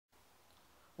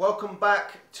Welcome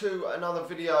back to another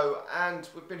video, and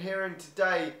we've been hearing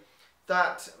today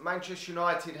that Manchester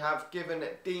United have given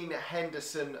Dean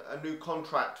Henderson a new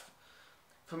contract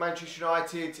for Manchester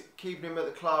United, keeping him at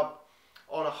the club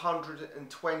on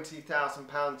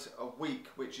 £120,000 a week,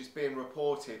 which is being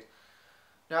reported.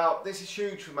 Now, this is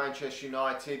huge for Manchester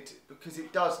United because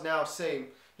it does now seem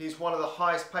he's one of the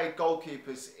highest paid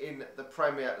goalkeepers in the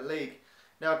Premier League.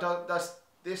 Now,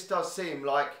 this does seem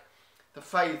like the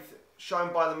faith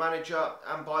shown by the manager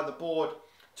and by the board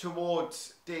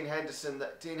towards Dean Henderson,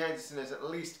 that Dean Henderson is at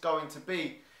least going to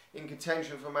be in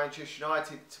contention for Manchester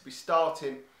United to be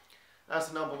starting as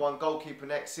the #1 goalkeeper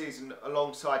next season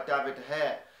alongside David De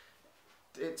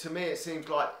Gea. To me, it seems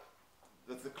like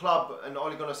the club and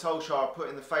Ole Gunnar Solskjaer are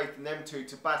putting the faith in them two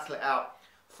to battle it out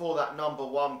for that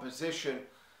 #1 position.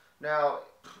 Now,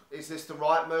 is this the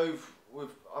right move?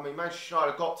 I mean, Manchester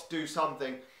United have got to do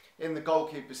something in the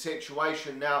goalkeeper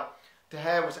situation. Now, De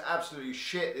Gea was absolutely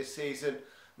shit this season,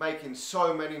 making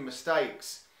so many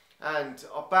mistakes, and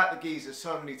I've backed the geezer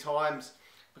so many times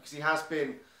because he has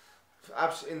been,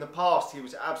 in the past, he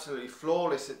was absolutely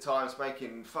flawless at times,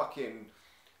 making fucking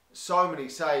so many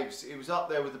saves. He was up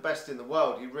there with the best in the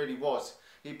world. He really was.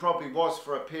 He probably was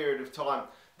for a period of time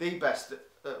the best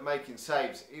at making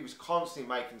saves. He was constantly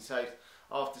making saves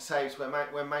after saves when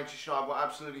Manchester United were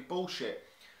absolutely bullshit.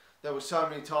 There were so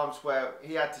many times where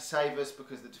he had to save us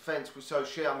because the defence was so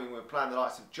shit. I mean, we were playing the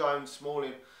likes of Jones,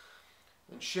 Smalling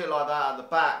and shit like that at the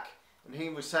back, and he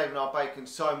was saving our bacon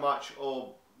so much,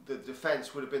 or the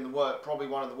defence would have been probably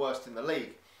one of the worst in the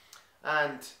league.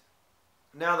 And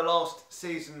now the last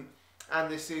season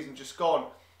and this season just gone,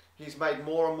 he's made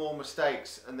more and more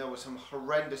mistakes, and there were some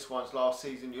horrendous ones last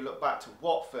season. You look back to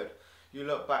Watford, you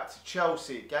look back to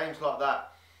Chelsea, games like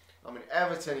that. I mean,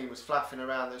 Everton, he was flapping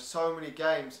around. There's so many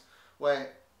games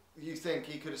where you think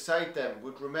he could have saved them.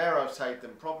 Would Romero save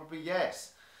them? Probably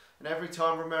yes. And every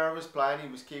time Romero was playing, he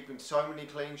was keeping so many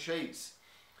clean sheets.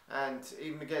 And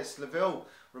even against Seville,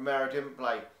 Romero didn't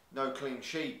play. No clean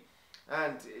sheet.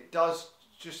 And it does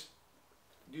just,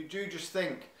 you do just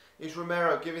think, is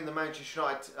Romero giving the Manchester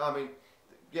United,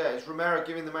 is Romero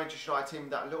giving the Manchester United team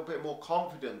that little bit more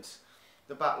confidence,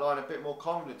 the back line a bit more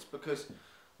confidence, because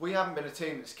we haven't been a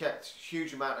team that's kept a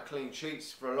huge amount of clean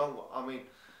sheets for a long while.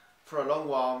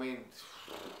 We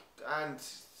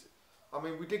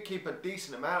did keep a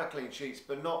decent amount of clean sheets,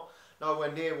 but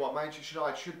nowhere near what Manchester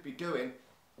United should be doing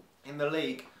in the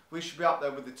league. We should be up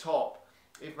there with the top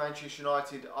if Manchester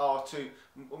United are to.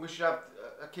 We should have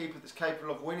a keeper that's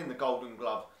capable of winning the Golden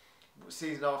Glove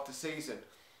season after season,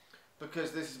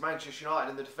 because this is Manchester United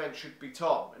and the defence should be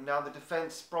top. And now the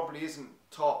defence probably isn't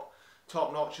top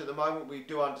notch at the moment. We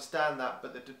do understand that,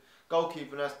 but the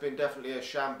goalkeeping has been definitely a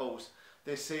shambles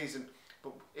this season.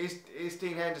 But is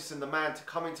Dean Henderson the man to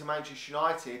come into Manchester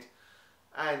United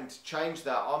and change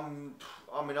that? I'm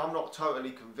not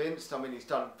totally convinced. I mean, he's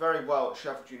done very well at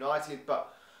Sheffield United,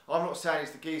 but I'm not saying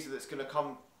he's the geezer that's going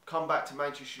to come back to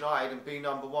Manchester United and be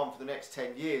 #1 for the next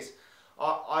 10 years.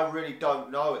 I really don't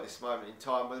know at this moment in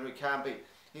time whether he can be.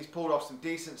 He's pulled off some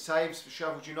decent saves for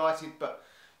Sheffield United, but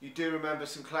you do remember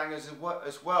some clangers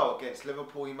as well. Against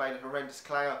Liverpool, he made a horrendous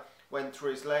clanger, went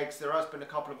through his legs. There has been a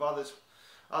couple of others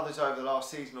over the last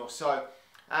season or so.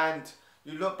 And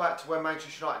you look back to when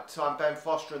Manchester United signed Ben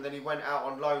Foster, and then he went out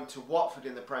on loan to Watford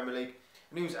in the Premier League,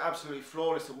 and he was absolutely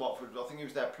flawless at Watford. I think he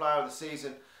was their player of the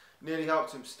season. Nearly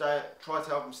helped him tried to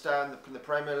help him stay in the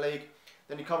Premier League.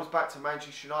 Then he comes back to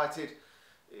Manchester United,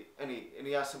 and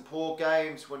he has some poor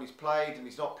games when he's played, and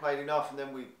he's not played enough. And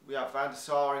then we have Van der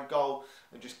Sar in goal,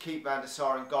 and just keep Van der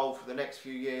Sar in goal for the next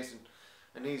few years,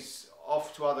 and he's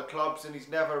off to other clubs, and he's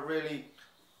never really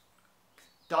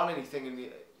done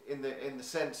anything in the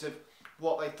sense of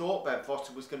what they thought Ben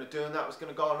Foster was going to do, and that was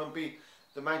going to go on and be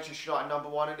the Manchester United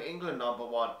 #1 and England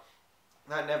 #1.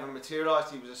 That never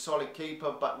materialised. He was a solid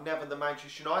keeper, but never the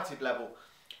Manchester United level.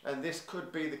 And this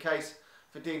could be the case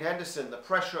for Dean Henderson. The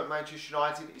pressure at Manchester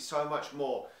United is so much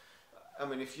more. I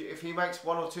mean, if he makes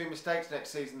 1 or 2 mistakes next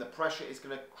season, the pressure is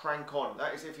going to crank on.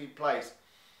 That is if he plays.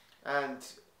 And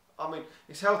I mean,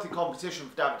 it's healthy competition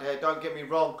for David De Gea. Don't get me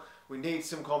wrong. We need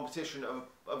some competition of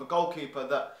a goalkeeper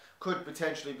that could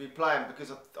potentially be playing,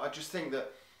 because I just think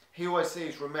that he always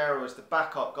sees Romero as the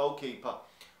backup goalkeeper.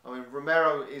 I mean,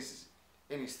 Romero is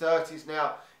in his 30s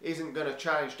now, isn't going to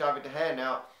challenge David De Gea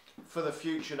now for the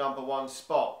future #1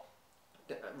 spot.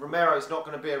 Romero is not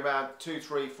going to be around 2,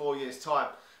 3, 4 years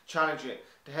time challenging it.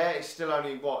 De Gea is still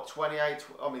only, what, 28,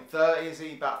 30, is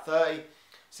he? About 30.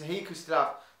 So he could still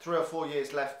have 3 or 4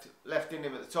 years left in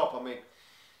him at the top,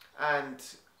 and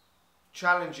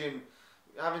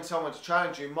having someone to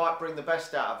challenge you might bring the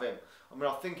best out of him.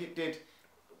 I think it did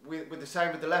with the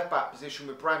same with the left back position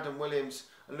with Brandon Williams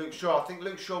and Luke Shaw. I think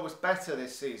Luke Shaw was better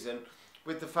this season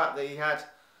with the fact that he had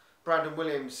Brandon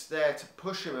Williams there to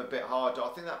push him a bit harder. I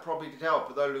think that probably did help,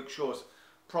 although Luke Shaw's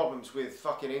problems with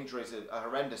fucking injuries are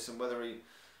horrendous, and whether he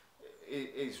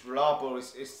is reliable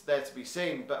is there to be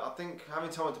seen. But I think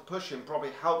having someone to push him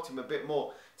probably helped him a bit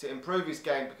more to improve his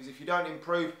game, because if you don't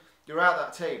improve, you're out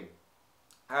that team.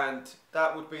 And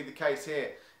that would be the case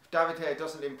here. If David Hare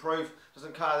doesn't improve,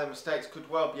 doesn't cut out their mistakes, could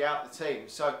well be out the team.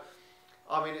 So,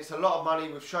 I mean, it's a lot of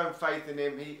money. We've shown faith in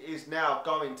him. He is now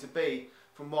going to be,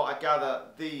 from what I gather,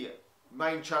 the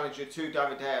main challenger to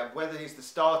David Hare. Whether he's the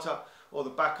starter or the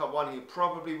backup one, he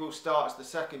probably will start as the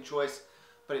second choice.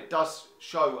 But it does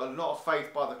show a lot of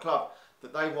faith by the club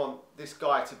that they want this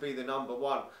guy to be the number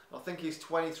one. I think he's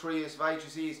 23 years of age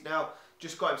as he is now,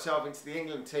 just got himself into the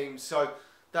England team. So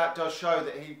that does show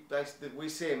that we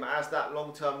see him as that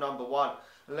long-term number one.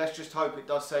 And let's just hope it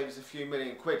does save us a few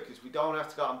million quid, because we don't have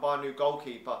to go out and buy a new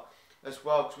goalkeeper as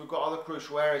well, because we've got other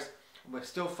crucial areas and we're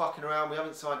still fucking around. We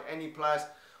haven't signed any players.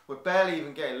 We're barely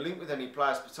even getting linked with any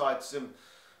players besides some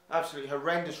absolutely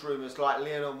horrendous rumours like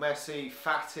Lionel Messi,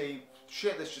 Fati,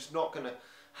 shit that's just not going to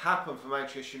happen for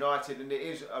Manchester United. And it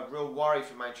is a real worry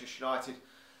for Manchester United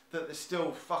that there's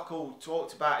still fuck all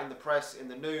talked about in the press, in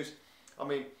the news. I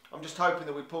mean, I'm just hoping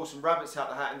that we pull some rabbits out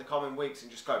the hat in the coming weeks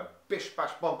and just go bish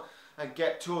bash bonk and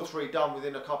get 2 or 3 done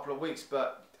within a couple of weeks.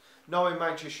 But knowing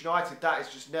Manchester United, that is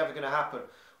just never going to happen.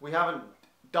 We haven't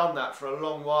done that for a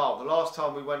long while. The last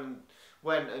time we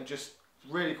went and just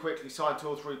really quickly signed 2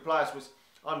 or 3 players was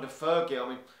under Fergie. I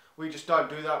mean, we just don't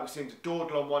do that. We seem to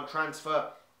dawdle on one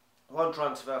transfer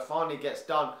finally gets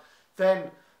done,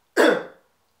 then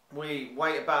we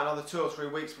wait about another 2 or 3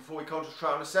 weeks before we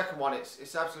concentrate on the second one.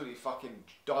 It's absolutely fucking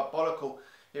diabolical.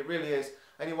 It really is.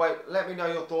 Anyway, let me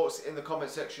know your thoughts in the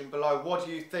comment section below. What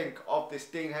do you think of this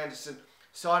Dean Henderson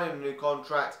signing a new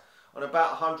contract on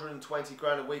about 120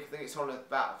 grand a week? I think it's on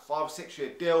about a 5 or 6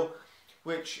 year deal,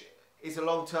 which is a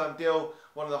long-term deal.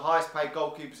 One of the highest paid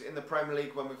goalkeepers in the Premier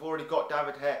League, when we've already got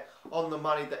David Hare on the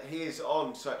money that he is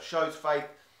on. So it shows faith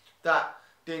that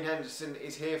Dean Henderson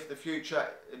is here for the future.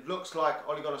 It looks like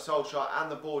Ole Gunnar Solskjaer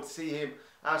and the board see him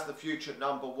as the future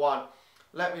number one.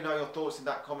 Let me know your thoughts in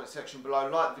that comment section below.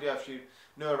 Like the video if you're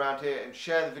new around here, and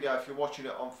share the video if you're watching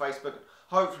it on Facebook.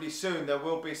 Hopefully soon there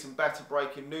will be some better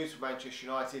breaking news for Manchester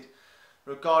United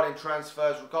regarding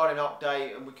transfers, regarding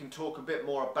update, and we can talk a bit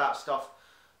more about stuff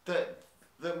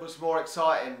that was more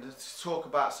exciting, to talk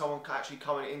about someone actually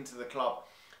coming into the club.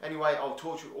 Anyway, I'll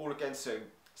talk to you all again soon.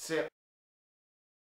 See ya.